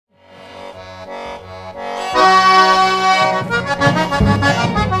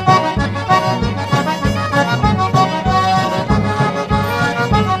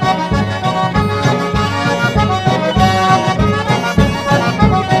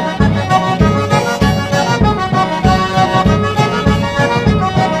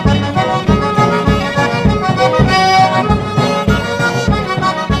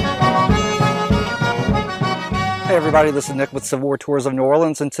everybody, this is Nick with Civil War Tours of New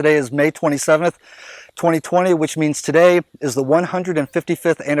Orleans, and today is May 27th, 2020, which means today is the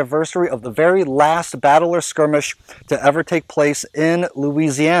 155th anniversary of the very last battle or skirmish to ever take place in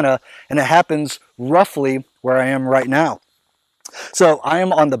Louisiana, and it happens roughly where I am right now. So I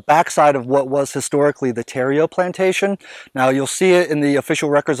am on the backside of what was historically the Theriot plantation. Now you'll see it in the official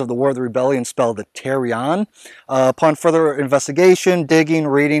records of the War of the Rebellion spelled the Therion. Upon further investigation, digging,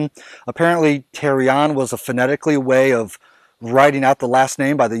 reading, apparently Therion was a phonetically way of writing out the last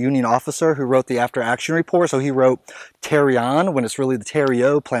name by the Union officer who wrote the after action report. So he wrote Therion when it's really the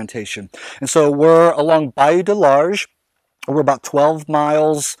Theriot plantation. And so we're along Bayou Dularge. We're about 12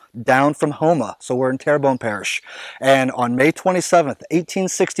 miles down from Houma, so we're in Terrebonne Parish. And on May 27th,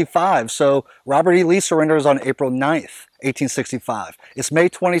 1865, so Robert E. Lee surrenders on April 9th, 1865. It's May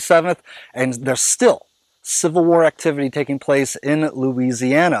 27th, and there's still Civil War activity taking place in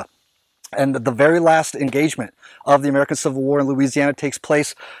Louisiana. And the very last engagement of the American Civil War in Louisiana takes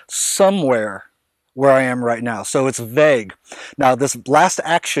place somewhere where I am right now. So it's vague. Now, this last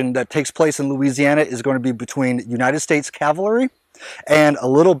action that takes place in Louisiana is going to be between United States cavalry and a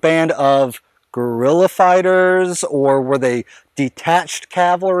little band of guerrilla fighters, or were they detached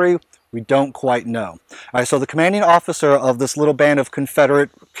cavalry? We don't quite know. All right, so the commanding officer of this little band of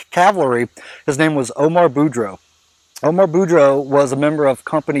Confederate cavalry, his name was Omar Boudreaux. Omar Boudreaux was a member of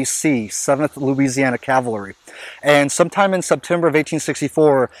Company C, 7th Louisiana Cavalry. And sometime in September of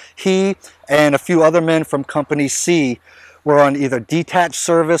 1864, he and a few other men from Company C were on either detached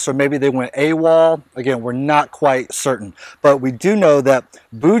service or maybe they went AWOL. Again, we're not quite certain. But we do know that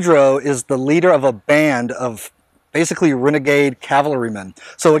Boudreaux is the leader of a band of basically renegade cavalrymen.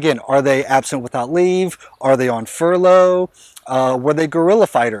 So again, are they absent without leave? Are they on furlough? Were they guerrilla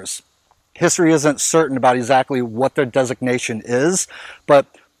fighters? History isn't certain about exactly what their designation is, but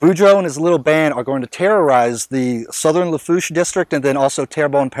Boudreaux and his little band are going to terrorize the southern Lafourche district and then also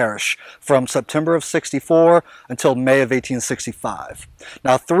Terrebonne Parish from September of 64 until May of 1865.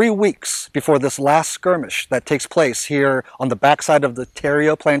 Now, 3 weeks before this last skirmish that takes place here on the backside of the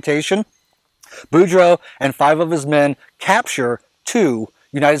Theriot plantation, Boudreaux and 5 of his men capture 2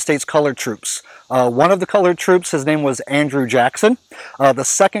 United States colored troops. One of the colored troops, his name was Andrew Jackson. The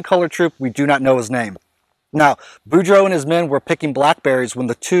second colored troop, we do not know his name. Now, Boudreaux and his men were picking blackberries when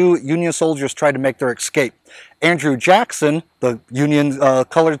the 2 Union soldiers tried to make their escape. Andrew Jackson, the Union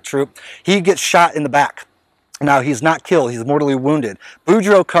colored troop, he gets shot in the back. Now, he's not killed, he's mortally wounded.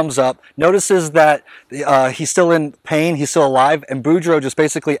 Boudreaux comes up, notices that he's still in pain, he's still alive, and Boudreaux just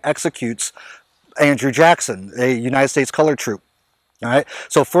basically executes Andrew Jackson, a United States colored troop. All right,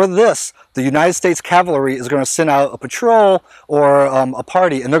 so for this, the United States Cavalry is going to send out a patrol or a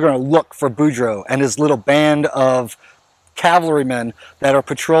party, and they're going to look for Boudreaux and his little band of cavalrymen that are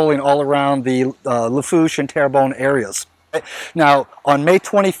patrolling all around the Lafourche and Terrebonne areas. Now, on May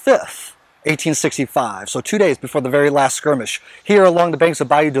 25th, 1865, so 2 days before the very last skirmish, here along the banks of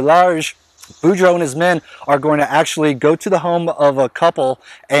Bayou Dularge, Boudreaux and his men are going to actually go to the home of a couple,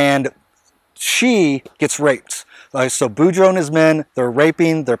 and she gets raped. So Boudreaux and his men, they're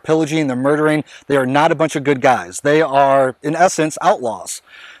raping, they're pillaging, they're murdering. They are not a bunch of good guys. They are, in essence, outlaws.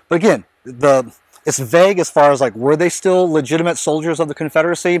 But again, it's vague as far as like, were they still legitimate soldiers of the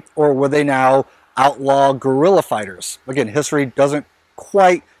Confederacy, or were they now outlaw guerrilla fighters? Again, history doesn't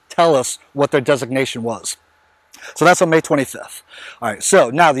quite tell us what their designation was. So that's on May 25th. All right, so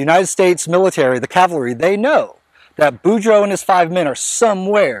now the United States military, the cavalry, they know that Boudreaux and his 5 men are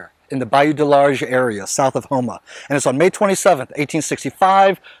somewhere in the Bayou Dularge area, south of Houma. And it's on May 27th,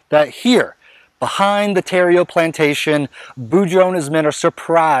 1865, that here, behind the Theriot plantation, Boudreaux and his men are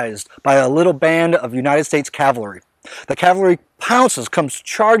surprised by a little band of United States cavalry. The cavalry pounces,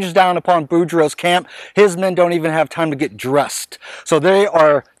 charges down upon Boudreaux's camp. His men don't even have time to get dressed. So they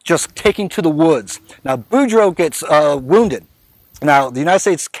are just taking to the woods. Now, Boudreaux gets wounded. Now, the United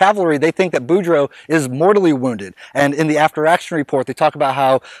States Cavalry, they think that Boudreaux is mortally wounded. And in the after-action report, they talk about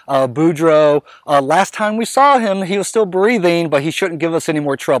how Boudreaux, last time we saw him, he was still breathing, but he shouldn't give us any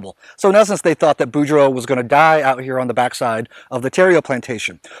more trouble. So in essence, they thought that Boudreaux was going to die out here on the backside of the Theriot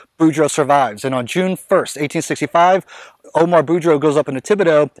plantation. Boudreaux survives. And on June 1st, 1865, Omar Boudreaux goes up into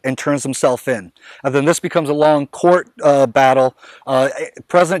Thibodaux and turns himself in. And then this becomes a long court battle.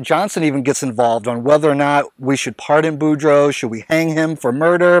 President Johnson even gets involved on whether or not we should pardon Boudreaux, should we hang him for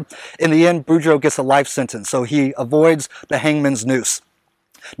murder. In the end, Boudreaux gets a life sentence, so he avoids the hangman's noose.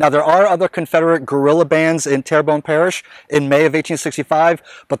 Now, there are other Confederate guerrilla bands in Terrebonne Parish in May of 1865,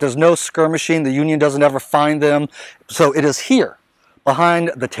 but there's no skirmishing. The Union doesn't ever find them. So it is here,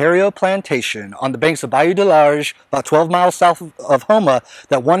 behind the Terrio Plantation on the banks of Bayou Dularge, about 12 miles south of Houma,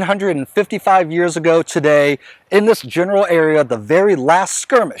 that 155 years ago today, in this general area, the very last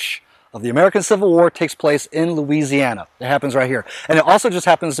skirmish of the American Civil War takes place in Louisiana. It happens right here. And it also just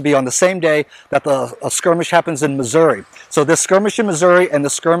happens to be on the same day that the skirmish happens in Missouri. So this skirmish in Missouri and the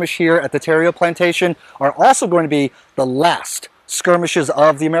skirmish here at the Terrio Plantation are also going to be the last skirmishes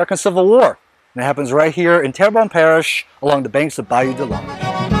of the American Civil War. And it happens right here in Terrebonne Parish along the banks of Bayou Dularge.